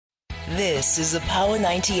This is a Power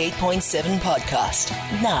 98.7 podcast.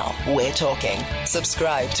 Now we're talking.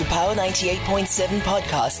 Subscribe to Power 98.7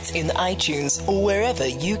 podcasts in iTunes or wherever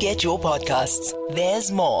you get your podcasts.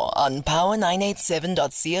 There's more on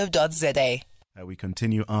power987.co.za. We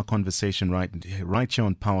continue our conversation right here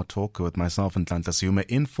on Power Talk with myself and Nhlanhla Siyuma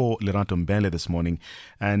in for Lerato Mbele this morning.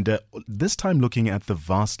 And this time looking at the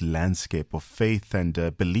vast landscape of faith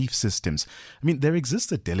and belief systems. I mean, there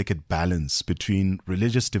exists a delicate balance between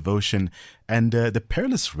religious devotion and the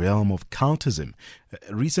perilous realm of cultism.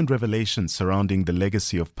 Recent revelations surrounding the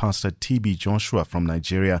legacy of Pastor T.B. Joshua from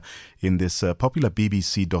Nigeria in this popular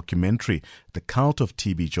BBC documentary, The Cult of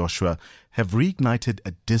T.B. Joshua, have reignited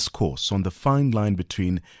a discourse on the fine line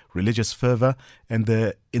between religious fervor and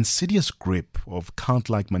the insidious grip of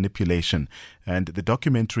cult-like manipulation. And the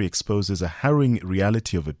documentary exposes a harrowing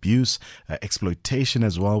reality of abuse, exploitation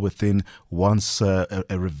as well within once a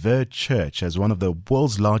revered church as one of the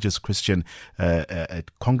world's largest Christian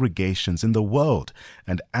congregations in the world.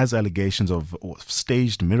 And as allegations of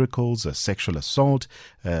staged miracles, sexual assault,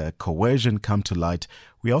 coercion come to light,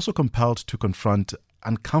 we are also compelled to confront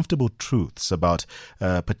uncomfortable truths about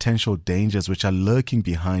potential dangers which are lurking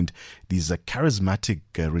behind these charismatic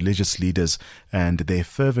religious leaders and their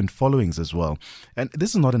fervent followings as well. And this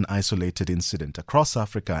is not an isolated incident. Across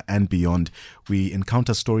Africa and beyond, we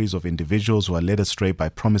encounter stories of individuals who are led astray by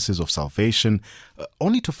promises of salvation,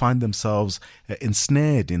 only to find themselves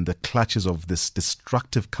ensnared in the clutches of this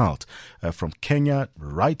destructive cult. From Kenya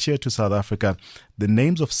right here to South Africa, the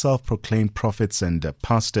names of self-proclaimed prophets and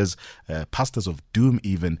pastors of doom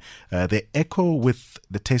even, they echo with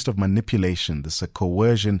the taste of manipulation, this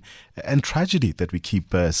coercion and tragedy that we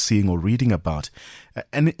keep seeing or reading about.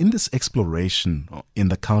 And in this exploration in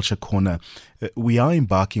the Culture Corner, we are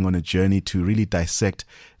embarking on a journey to really dissect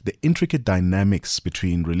the intricate dynamics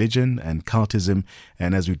between religion and cultism,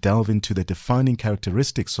 and as we delve into the defining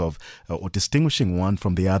characteristics of or distinguishing one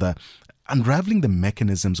from the other, unraveling the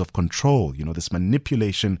mechanisms of control, this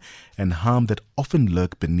manipulation and harm that often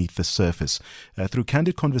lurk beneath the surface. Through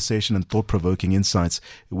candid conversation and thought-provoking insights,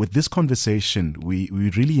 with this conversation, we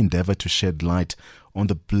really endeavor to shed light on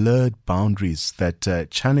the blurred boundaries that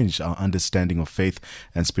challenge our understanding of faith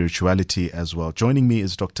and spirituality as well. Joining me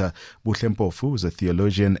is Dr. Buhle Mpofu, who is a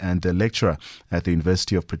theologian and a lecturer at the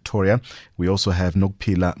University of Pretoria. We also have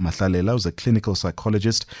Nokuphila Mahlalela, who's a clinical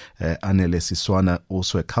psychologist, Anele Siswana,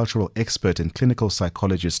 also a cultural expert and clinical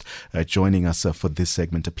psychologist, joining us for this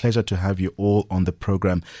segment. A pleasure to have you all on the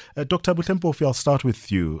program. Dr. Buhle Mpofu, I'll start with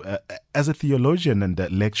you. As a theologian and a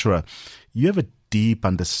lecturer, you have a deep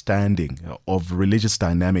understanding of religious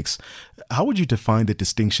dynamics. How would you define the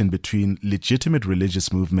distinction between legitimate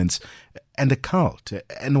religious movements and a cult?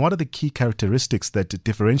 And what are the key characteristics that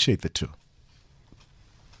differentiate the two?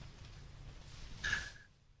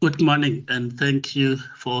 Good morning, and thank you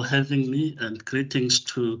for having me, and greetings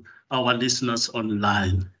to our listeners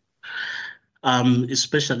online. I'm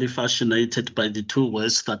especially fascinated by the two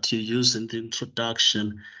words that you use in the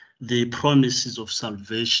introduction, the promises of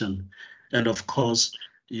salvation. And of course,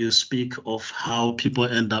 you speak of how people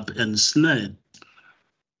end up ensnared.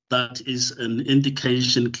 That is an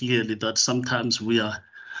indication clearly that sometimes we are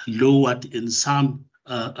lowered in some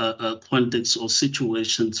contexts or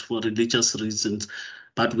situations for religious reasons,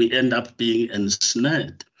 but we end up being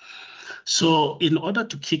ensnared. So in order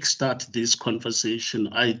to kickstart this conversation,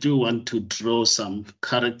 I do want to draw some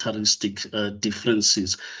characteristic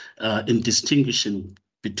differences in distinguishing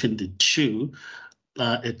between the two,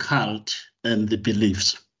 a cult and the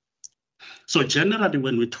beliefs. So generally,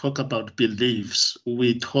 when we talk about beliefs,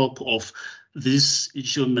 we talk of this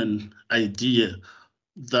human idea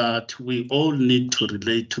that we all need to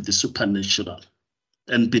relate to the supernatural.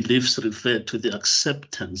 And beliefs refer to the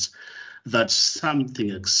acceptance that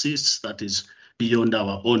something exists that is beyond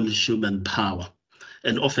our own human power.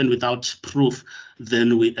 And often without proof,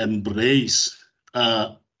 then we embrace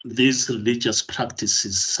these religious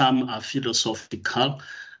practices. Some are philosophical,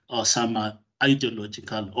 or some are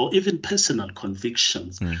ideological, or even personal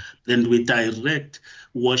convictions. Then we direct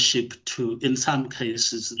worship to, in some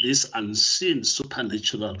cases, this unseen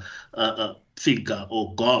supernatural figure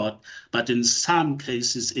or God, but in some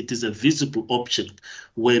cases it is a visible object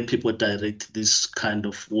where people direct this kind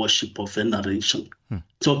of worship or veneration.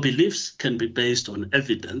 So beliefs can be based on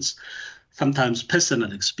evidence, sometimes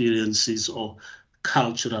personal experiences or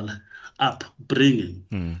cultural upbringing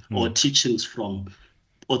or teachings from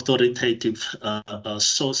authoritative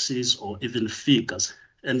sources or even figures.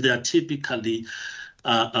 And they are typically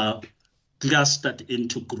clustered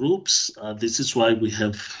into groups. This is why we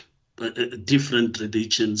have different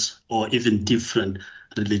religions or even different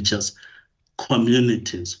religious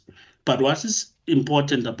communities. But what is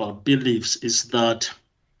important about beliefs is that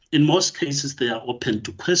in most cases, they are open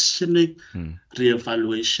to questioning,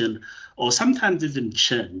 reevaluation, or sometimes even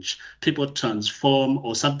change. People transform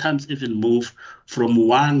or sometimes even move from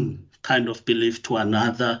one kind of belief to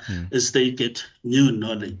another as they get new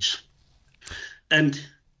knowledge. And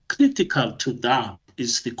critical to that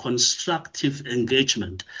is the constructive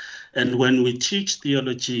engagement. And when we teach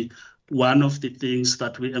theology, one of the things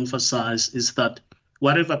that we emphasize is that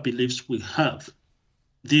whatever beliefs we have,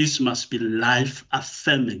 these must be life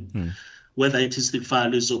affirming, whether it is the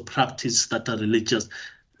values or practice that are religious,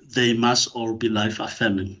 they must all be life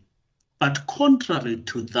affirming. But contrary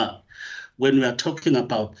to that, when we are talking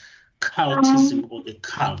about cultism or a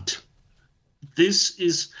cult, this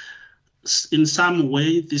is in some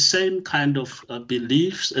way the same kind of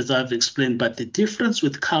beliefs as I've explained, but the difference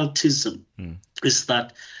with cultism is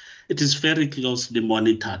that it is very closely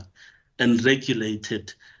monitored and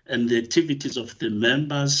regulated, and the activities of the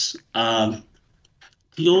members are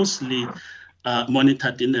closely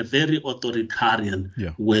monitored in a very authoritarian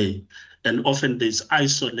way. And often there's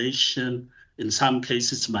isolation, in some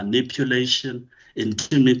cases manipulation,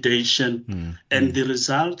 intimidation. And the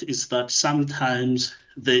result is that sometimes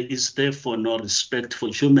there is therefore no respect for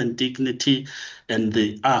human dignity, and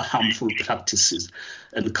they are harmful practices.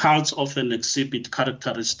 And cults often exhibit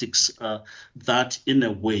characteristics that in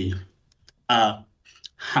a way are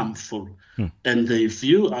harmful. And they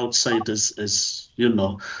view outsiders as,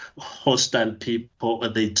 hostile people, or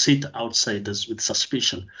they treat outsiders with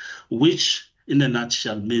suspicion, which in a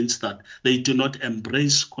nutshell means that they do not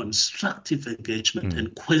embrace constructive engagement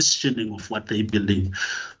and questioning of what they believe.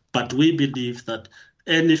 But we believe that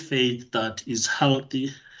any faith that is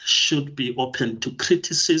healthy should be open to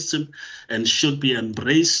criticism and should be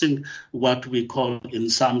embracing what we call in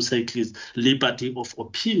some circles liberty of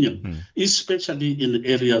opinion, especially in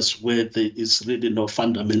areas where there is really no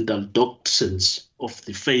fundamental doctrines of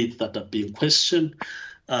the faith that are being questioned.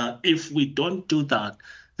 If we don't do that,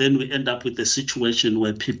 then we end up with a situation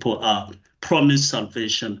where people are promised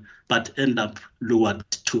salvation but end up lured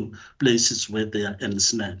to places where they are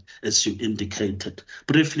ensnared, as you indicated.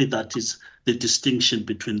 Briefly, that is the distinction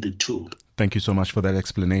between the two. Thank you so much for that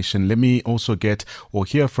explanation. Let me also get or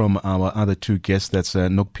hear from our other two guests. That's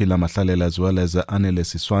Nokuphila Mahlalela as well as Anele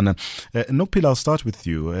Siswana. Nokuphila, I'll start with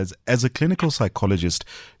you. As a clinical psychologist,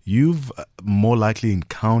 you've more likely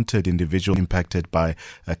encountered individuals impacted by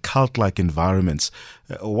cult-like environments.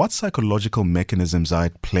 What psychological mechanisms are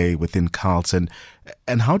at play within cults, and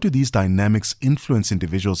how do these dynamics influence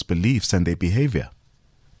individuals' beliefs and their behavior?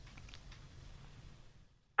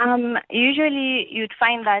 Usually you'd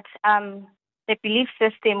find that the belief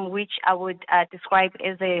system, which I would describe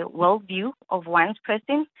as a worldview of one's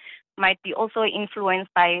person, might be also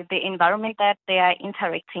influenced by the environment that they are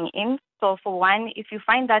interacting in. So for one, if you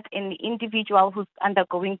find that an individual who's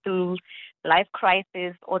undergoing through life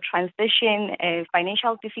crisis or transition,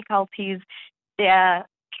 financial difficulties, they are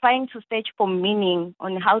trying to search for meaning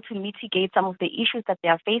on how to mitigate some of the issues that they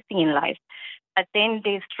are facing in life. But then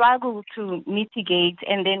they struggle to mitigate,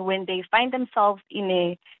 and then when they find themselves in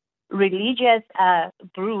a religious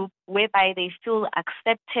group whereby they feel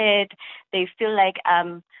accepted, they feel like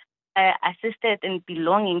assisted and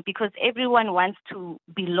belonging, because everyone wants to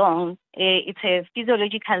belong. It's a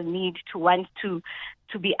physiological need to want to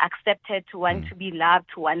be accepted, to want to be loved,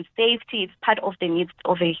 to want safety. It's part of the needs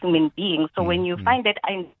of a human being. So when you find that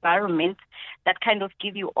environment that kind of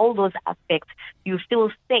give you all those aspects, you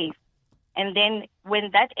feel safe. And then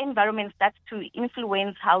when that environment starts to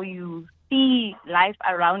influence how you see life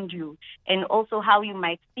around you, and also how you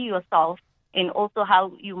might see yourself, and also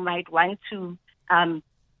how you might want to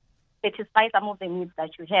satisfy some of the needs that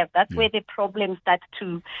you have, that's where the problem starts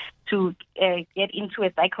to get into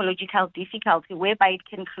a psychological difficulty, whereby it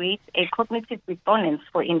can create a cognitive dissonance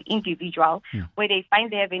for an individual, where they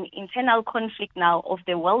find they have an internal conflict now of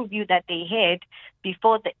the worldview that they had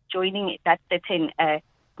before joining that certain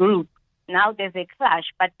group. Now there's a clash,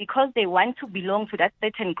 but because they want to belong to that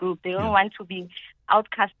certain group, they don't want to be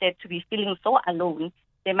outcasted, to be feeling so alone,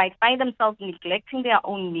 they might find themselves neglecting their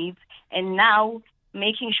own needs, and now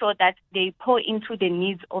making sure that they pour into the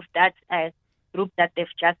needs of that group that they've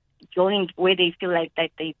just joined, where they feel like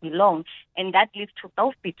that they belong. And that leads to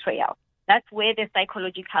self-betrayal. That's where the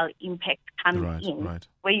psychological impact comes in,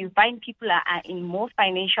 where you find people are in more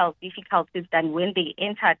financial difficulties than when they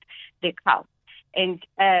entered the cult. And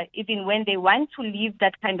even when they want to leave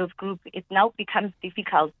that kind of group, it now becomes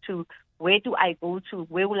difficult to, where do I go to?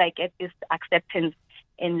 Where will I get this acceptance?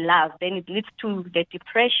 in love, then it leads to the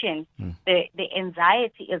depression, the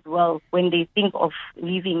anxiety as well when they think of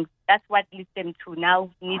leaving. That's what leads them to now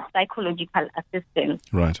need psychological assistance.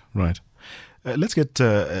 Right. Let's get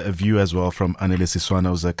a view as well from Anele Siswana,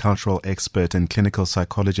 who's a cultural expert and clinical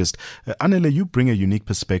psychologist. Anele, you bring a unique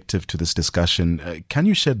perspective to this discussion. Can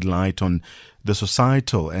you shed light on the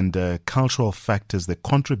societal and cultural factors that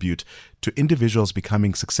contribute to individuals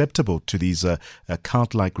becoming susceptible to these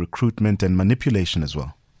cult-like recruitment and manipulation as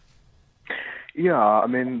well? Yeah, I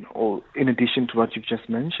mean, in addition to what you've just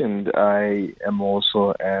mentioned, I am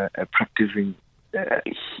also a practicing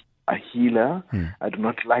a healer. I do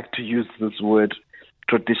not like to use this word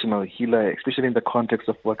traditional healer, especially in the context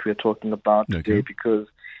of what we're talking about today, because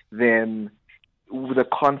then with the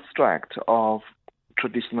construct of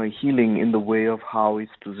traditional healing in the way of how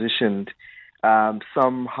it's positioned,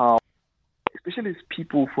 somehow, especially as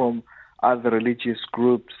people from other religious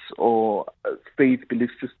groups or faith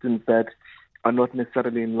belief systems that are not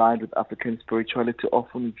necessarily in line with African spirituality,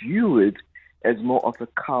 often view it as more of a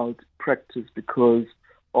cult practice because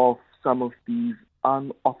of some of these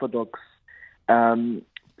unorthodox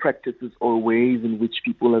practices or ways in which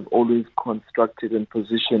people have always constructed and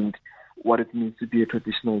positioned what it means to be a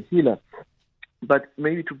traditional healer. But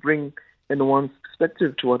maybe to bring in one's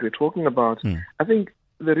perspective to what we're talking about, I think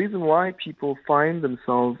the reason why people find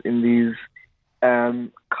themselves in these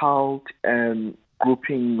cult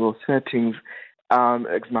grouping or settings,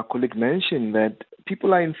 as my colleague mentioned, that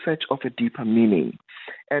people are in search of a deeper meaning.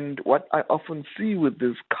 And what I often see with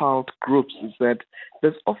these cult groups is that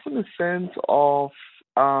there's often a sense of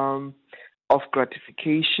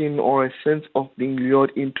gratification or a sense of being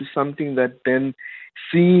lured into something that then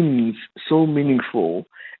seems so meaningful.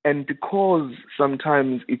 And because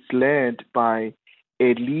sometimes it's led by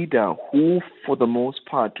a leader who, for the most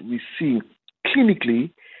part, we see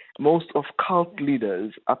clinically, most of cult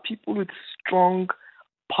leaders are people with strong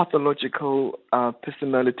pathological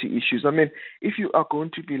personality issues. I mean, if you are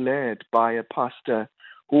going to be led by a pastor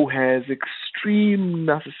who has extreme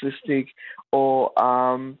narcissistic or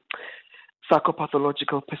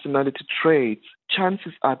psychopathological personality traits,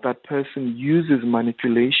 chances are that person uses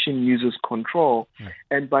manipulation, uses control,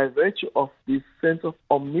 and by virtue of this sense of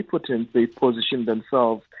omnipotence, they position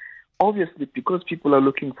themselves. Obviously, because people are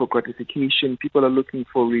looking for gratification, people are looking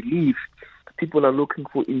for relief, people are looking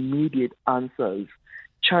for immediate answers.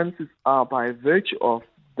 Chances are, by virtue of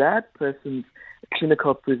that person's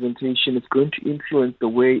clinical presentation, it's going to influence the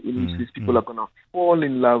way in which these people are going to fall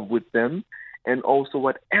in love with them, and also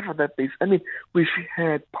whatever that is. I mean, we've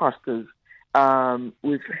had pastors,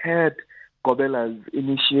 we've had gobelas,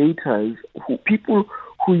 initiators, people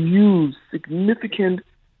who use significant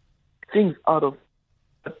things out of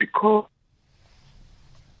because.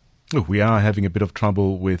 We are having a bit of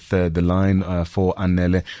trouble with the line for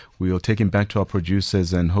Anele. We'll take him back to our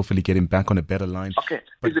producers and hopefully get him back on a better line. Okay.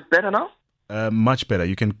 Is it better now? Much better.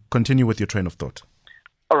 You can continue with your train of thought.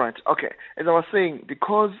 All right. Okay. As I was saying,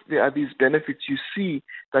 because there are these benefits, you see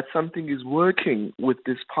that something is working with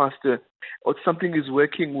this pastor, or something is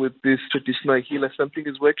working with this traditional healer, something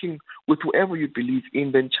is working with whoever you believe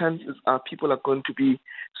in, then chances are people are going to be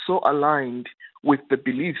so aligned with the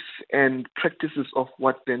beliefs and practices of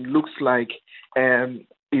what then looks like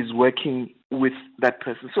is working with that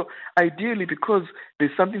person. So ideally, because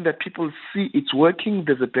there's something that people see it's working,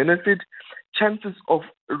 there's a benefit, chances of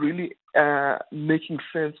really making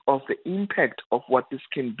sense of the impact of what this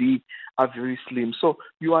can be are very slim. So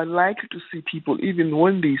you are likely to see people, even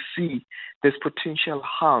when they see there's potential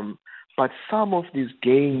harm, but some of these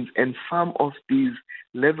gains and some of these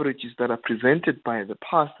leverages that are presented by the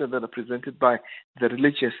pastor, that are presented by the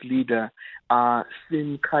religious leader,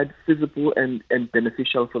 seem quite visible and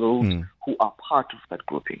beneficial for those who are part of that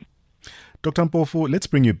grouping. Dr. Mpofu, let's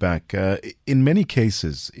bring you back. In many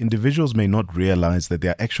cases, individuals may not realize that they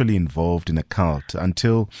are actually involved in a cult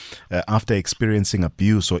until after experiencing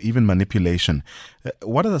abuse or even manipulation.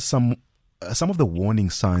 What are some of the warning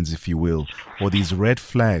signs, if you will, or these red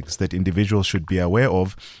flags that individuals should be aware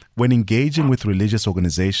of when engaging with religious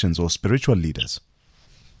organizations or spiritual leaders?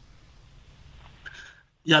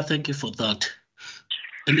 Yeah, thank you for that.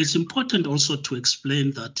 And it's important also to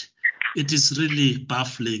explain that it is really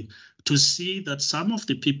baffling to see that some of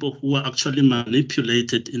the people who are actually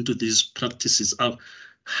manipulated into these practices are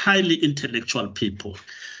highly intellectual people.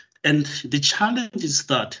 And the challenge is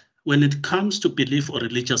that when it comes to belief or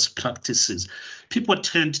religious practices, people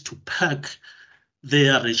tend to pack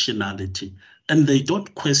their rationality and they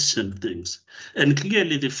don't question things. And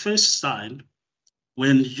clearly the first sign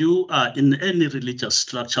when you are in any religious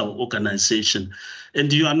structure or organization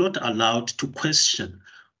and you are not allowed to question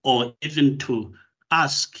or even to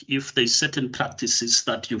ask if there's certain practices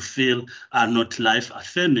that you feel are not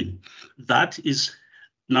life-affirming. That is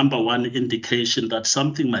number one indication that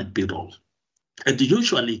something might be wrong. And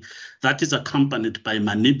usually that is accompanied by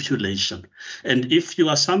manipulation. And if you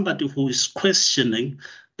are somebody who is questioning,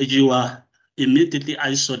 you are immediately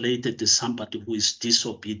isolated as somebody who is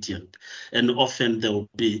disobedient. And often there will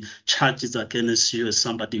be charges against you as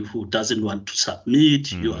somebody who doesn't want to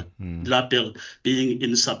submit. You are labeled being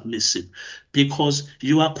insubmissive because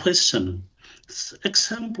you are questioning.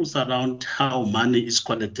 Examples around how money is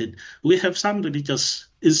collected. We have some religious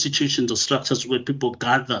institutions or structures where people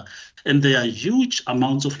gather and there are huge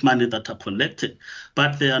amounts of money that are collected,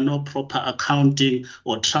 but there are no proper accounting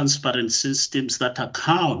or transparent systems that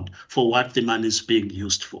account for what the money is being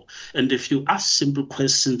used for. And if you ask simple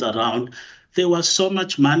questions around, there was so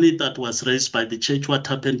much money that was raised by the church, what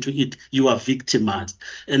happened to it? You are victimized.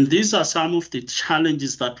 And these are some of the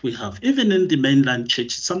challenges that we have, even in the mainland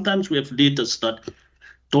church. Sometimes we have leaders that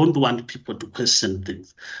don't want people to question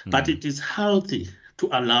things, but it is healthy to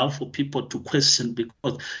allow for people to question,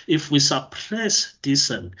 because if we suppress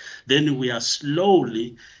dissent, then we are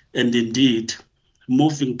slowly and indeed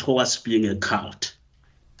moving towards being a cult.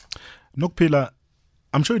 Nokpila,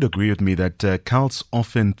 I'm sure you'd agree with me that cults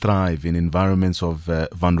often thrive in environments of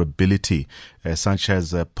vulnerability, such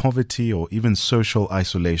as poverty or even social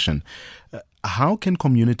isolation. How can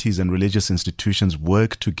communities and religious institutions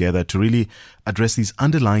work together to really address these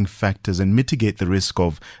underlying factors and mitigate the risk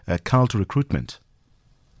of cult recruitment?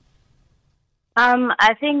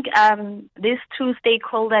 I think these two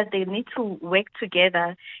stakeholders, they need to work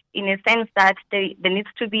together in a sense that there needs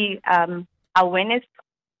to be awareness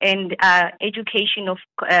and education of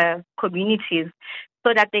communities,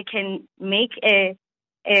 so that they can make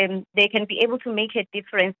they can be able to make a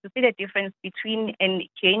difference, to see the difference between a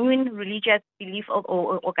genuine religious belief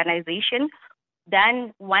or organization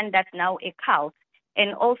than one that's now a cult.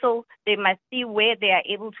 And also, they must see where they are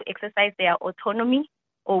able to exercise their autonomy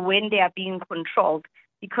or when they are being controlled.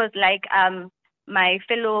 Because like my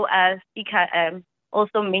fellow speaker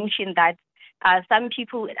also mentioned that some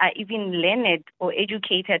people are even learned or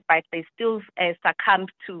educated, but they still succumb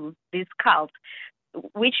to this cult,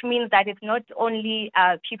 which means that it's not only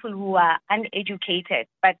people who are uneducated,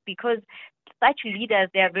 but because such leaders,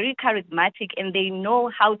 they are very charismatic and they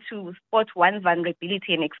know how to spot one's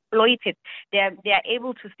vulnerability and exploit it. They are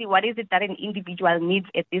able to see what is it that an individual needs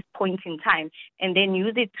at this point in time, and then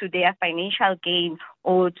use it to their financial gain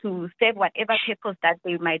or to serve whatever purpose that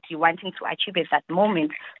they might be wanting to achieve at that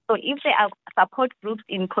moment. So if there are support groups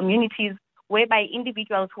in communities whereby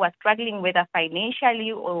individuals who are struggling, whether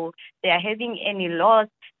financially or they are having any loss,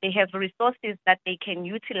 they have resources that they can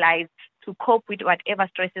utilize to cope with whatever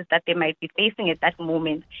stresses that they might be facing at that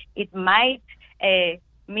moment, it might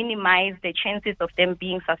minimize the chances of them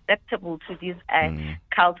being susceptible to these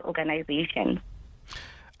cult organizations.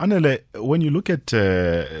 Anele, when you look at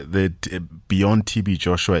the Beyond TB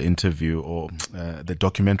Joshua interview or the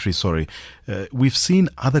documentary, we've seen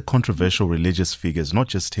other controversial religious figures, not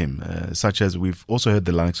just him, such as we've also heard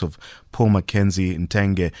the likes of Paul Mackenzie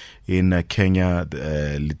Ntenge in Kenya,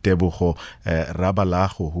 Litebuho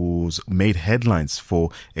Rabalaho, who's made headlines for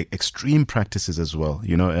extreme practices as well.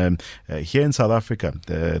 You know, here in South Africa,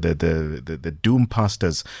 the doom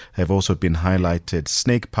pastors have also been highlighted,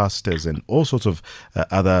 snake pastors, and all sorts of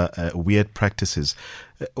other weird practices.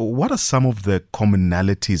 What are some of the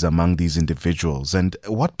commonalities among these individuals, and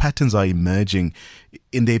what patterns are emerging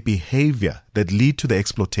in their behavior that lead to the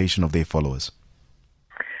exploitation of their followers?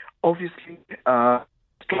 Obviously,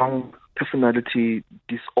 strong personality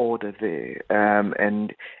disorder there,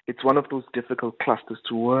 and it's one of those difficult clusters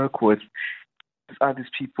to work with. Are these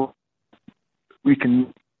people we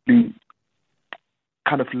can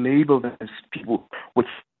kind of label them as people with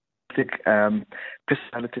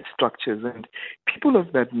personality structures, and people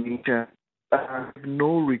of that nature have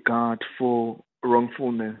no regard for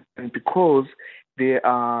wrongfulness, and because they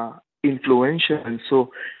are influential, and so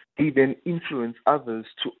they then influence others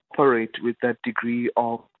to operate with that degree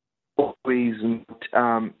of always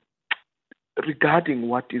regarding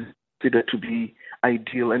what is considered to be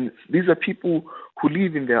ideal. And these are people who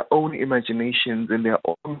live in their own imaginations and their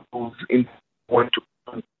own goals in want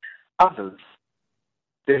to others.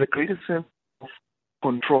 There's a greater sense of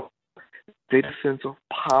control greater sense of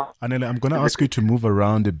power. Anele, I'm going to ask you to move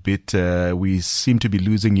around a bit. We seem to be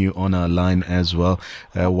losing you on our line as well.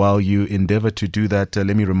 While you endeavor to do that,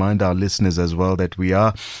 let me remind our listeners as well that we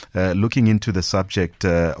are looking into the subject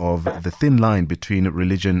of the thin line between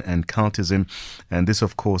religion and cultism. And this,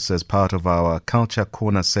 of course, as part of our Culture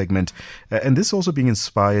Corner segment. And this also being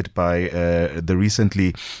inspired by the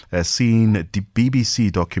recently seen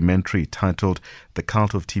BBC documentary titled The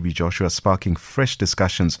Cult of TB Joshua, sparking fresh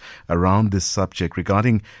discussions around this subject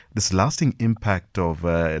regarding this lasting impact of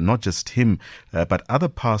not just him, but other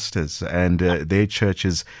pastors and their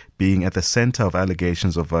churches being at the center of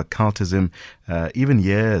allegations of cultism, even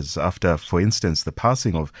years after, for instance, the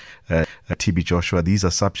passing of TB Joshua. These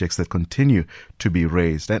are subjects that continue to be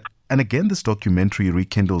raised. And again, this documentary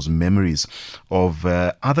rekindles memories of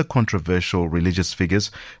other controversial religious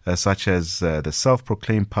figures, such as the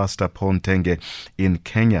self-proclaimed pastor Paul Ntenge in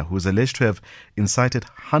Kenya, who is alleged to have incited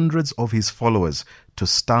hundreds of his followers to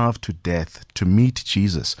starve to death to meet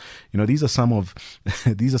Jesus. You know, these are some of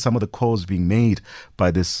the calls being made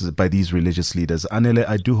by these religious leaders. Anele,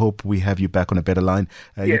 I do hope we have you back on a better line.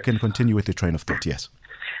 Yes. You can continue with your train of thought. Yes.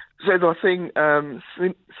 So as I was saying,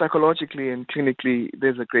 psychologically and clinically,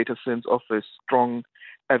 there's a greater sense of a strong,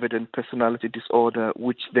 evident personality disorder,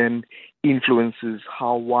 which then influences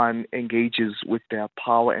how one engages with their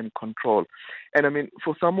power and control. And I mean,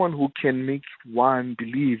 for someone who can make one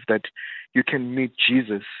believe that you can meet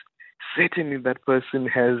Jesus, certainly that person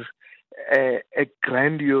has a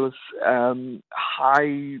grandiose,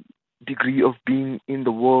 high degree of being in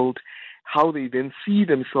the world. How they then see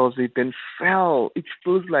themselves, they then sell. It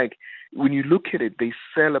feels like when you look at it, they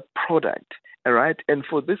sell a product, all right? And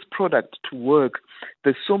for this product to work,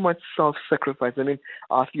 there's so much self-sacrifice. I mean,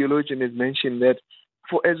 our theologian has mentioned that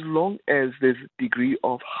for as long as there's a degree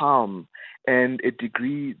of harm and a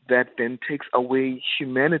degree that then takes away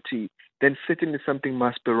humanity, then certainly something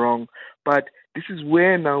must be wrong. But this is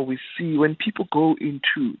where now we see when people go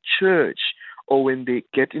into church or when they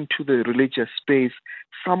get into the religious space,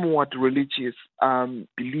 somewhat religious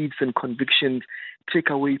beliefs and convictions take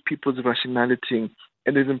away people's rationality.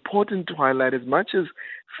 And it's important to highlight, as much as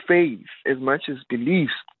faith, as much as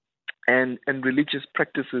beliefs and religious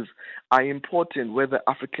practices are important, whether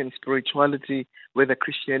African spirituality, whether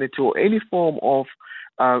Christianity, or any form of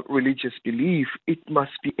religious belief, it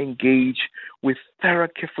must be engaged with thorough,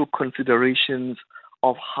 careful considerations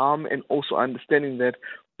of harm, and also understanding that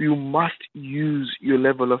you must use your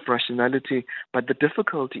level of rationality. But the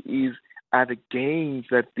difficulty are the gains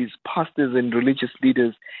that these pastors and religious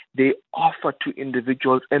leaders, they offer to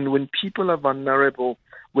individuals. And when people are vulnerable,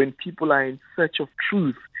 when people are in search of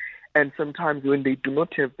truth, and sometimes when they do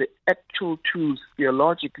not have the actual tools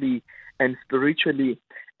theologically and spiritually,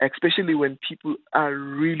 especially when people are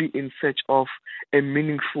really in search of a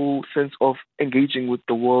meaningful sense of engaging with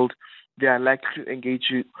the world, they are likely to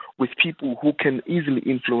engage with people who can easily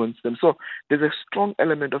influence them. So there's a strong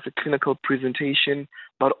element of a clinical presentation,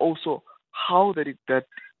 but also how it's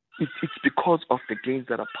because of the gains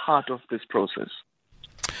that are part of this process.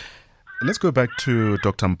 Let's go back to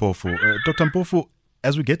Dr. Mpofu. Dr. Mpofu,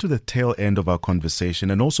 as we get to the tail end of our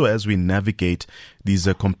conversation, and also as we navigate these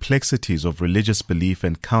complexities of religious belief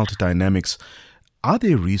and cult dynamics, are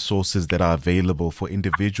there resources that are available for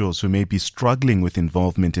individuals who may be struggling with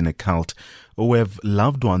involvement in a cult or who have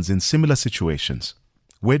loved ones in similar situations?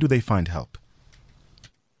 Where do they find help?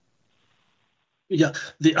 Yeah,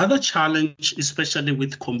 the other challenge, especially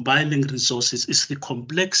with combining resources, is the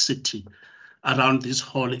complexity around this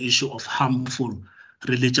whole issue of harmful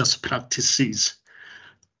religious practices.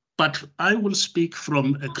 But I will speak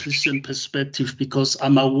from a Christian perspective because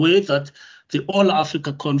I'm aware that the All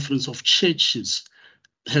Africa Conference of Churches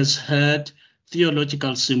has had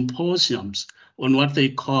theological symposiums on what they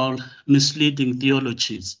call misleading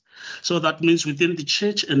theologies. So that means within the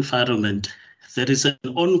church environment, there is an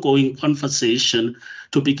ongoing conversation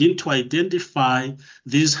to begin to identify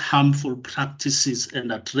these harmful practices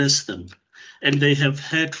and address them. And they have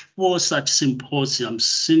had 4 such symposiums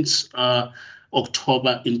since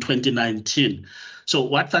October in 2019. So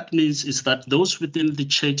what that means is that those within the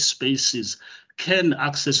church spaces can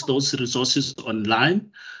access those resources online.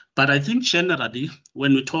 But I think generally,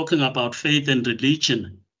 when we're talking about faith and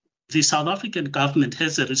religion, the South African government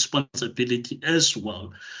has a responsibility as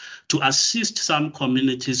well to assist some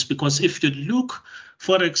communities, because if you look,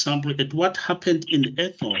 for example, at what happened in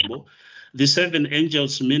Etobo, the Seven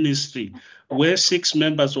Angels Ministry, where 6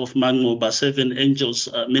 members of Mangoba Seven Angels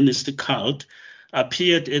Ministry cult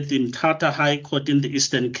appeared at the Mthatha High Court in the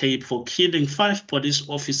Eastern Cape for killing 5 police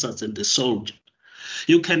officers and a soldier.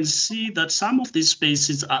 You can see that some of these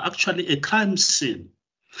spaces are actually a crime scene.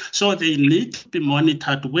 So they need to be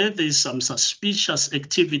monitored where there's some suspicious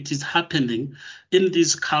activities happening in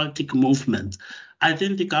these cultic movements. I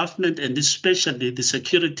think the government, and especially the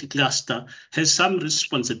security cluster, has some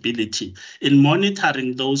responsibility in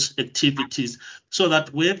monitoring those activities so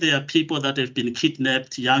that where there are people that have been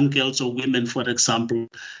kidnapped, young girls or women, for example,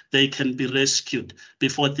 they can be rescued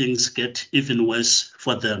before things get even worse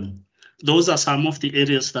for them. Those are some of the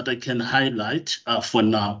areas that I can highlight for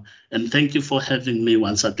now. And thank you for having me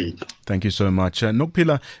once again. Thank you so much.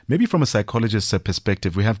 Nokuphila, maybe from a psychologist's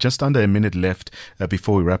perspective, we have just under a minute left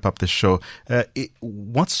before we wrap up the show.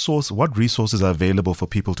 What resources are available for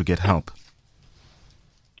people to get help?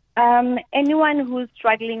 Anyone who's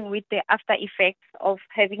struggling with the after effects of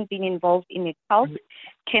having been involved in a cult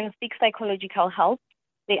can seek psychological help.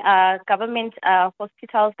 There are government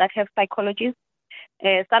hospitals that have psychologists.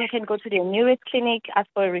 Some can go to the nearest clinic, ask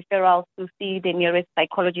for a referral to see the nearest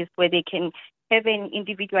psychologist where they can have an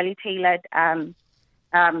individually tailored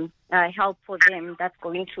help for them that's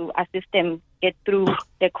going to assist them get through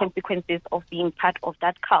the consequences of being part of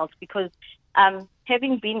that cult. Because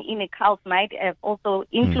having been in a cult might have also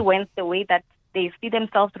influenced the way that they see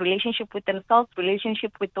themselves, relationship with themselves,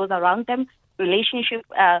 relationship with those around them, relationship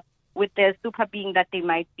with the super being that they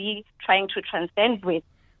might be trying to transcend with.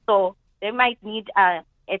 So they might need a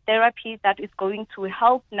therapy that is going to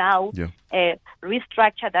help now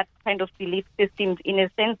restructure that kind of belief systems in a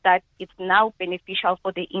sense that it's now beneficial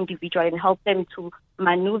for the individual and help them to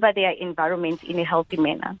maneuver their environment in a healthy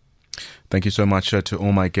manner. Thank you so much to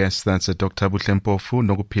all my guests. That's Dr. Buhlempofu,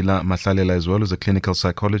 Nokuphila Mahlalela as well, who's a clinical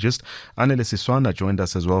psychologist. Anele Siswana joined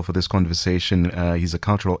us as well for this conversation. He's a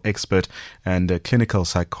cultural expert and a clinical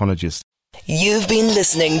psychologist. You've been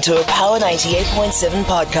listening to a Power 98.7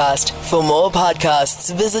 podcast. For more podcasts,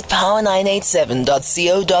 visit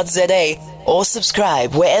power987.co.za or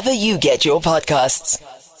subscribe wherever you get your podcasts.